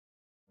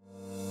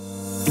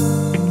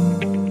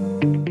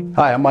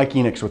Hi, I'm Mike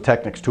Enix with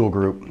Techniks Tool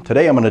Group.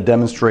 Today I'm going to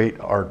demonstrate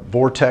our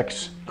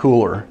Vortex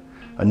Cooler,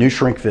 a new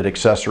shrink fit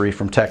accessory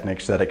from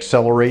Techniks that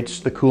accelerates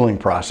the cooling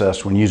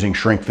process when using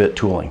shrink fit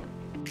tooling.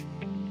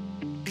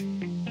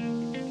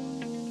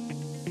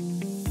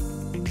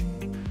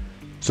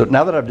 So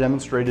now that I've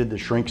demonstrated the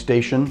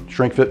ShrinkStation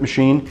shrink fit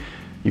machine,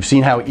 you've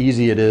seen how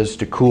easy it is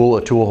to cool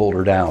a tool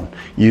holder down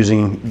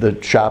using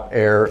the shop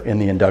air in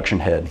the induction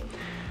head.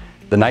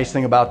 The nice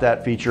thing about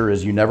that feature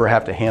is you never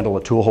have to handle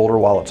a tool holder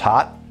while it's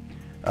hot.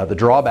 The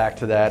drawback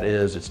to that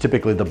is it's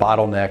typically the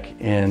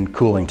bottleneck in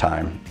cooling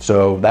time.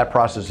 So that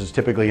process is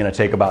typically going to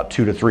take about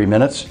 2 to 3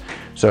 minutes.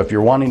 So if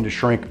you're wanting to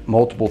shrink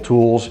multiple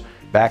tools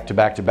back to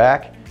back to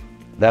back,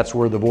 that's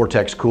where the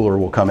Vortex Cooler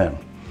will come in.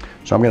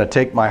 So I'm going to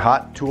take my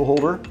hot tool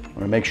holder, I'm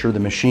going to make sure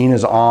the machine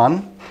is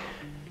on,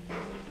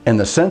 and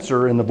the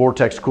sensor in the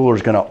Vortex Cooler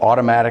is going to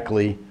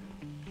automatically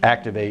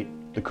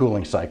activate the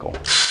cooling cycle.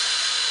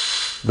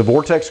 The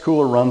Vortex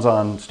Cooler runs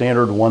on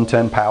standard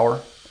 110 power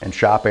and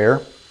shop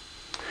air.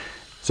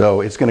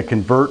 So it's going to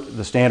convert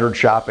the standard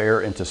shop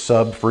air into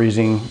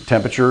sub-freezing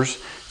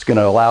temperatures. It's going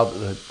to allow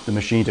the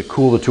machine to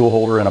cool the tool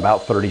holder in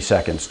about 30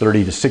 seconds,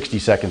 30 to 60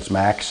 seconds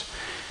max.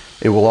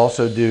 It will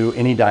also do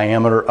any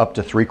diameter up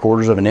to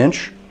 3/4 of an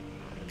inch,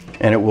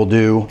 and it will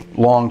do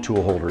long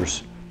tool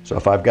holders. So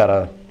if I've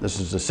got this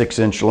is a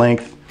 6-inch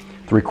length,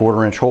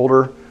 3/4 inch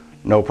holder,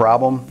 no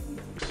problem.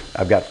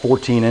 I've got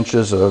 14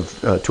 inches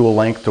of tool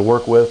length to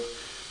work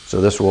with, so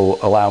this will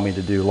allow me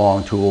to do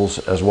long tools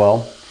as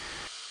well.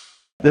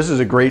 This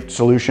is a great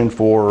solution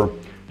for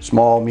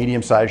small,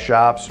 medium-sized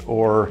shops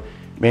or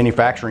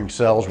manufacturing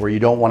cells where you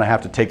don't want to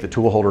have to take the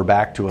tool holder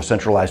back to a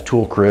centralized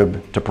tool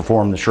crib to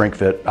perform the shrink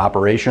fit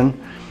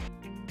operation.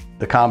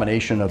 The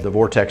combination of the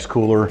Vortex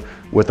Cooler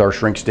with our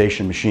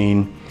ShrinkStation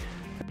machine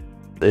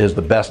is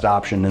the best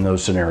option in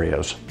those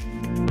scenarios.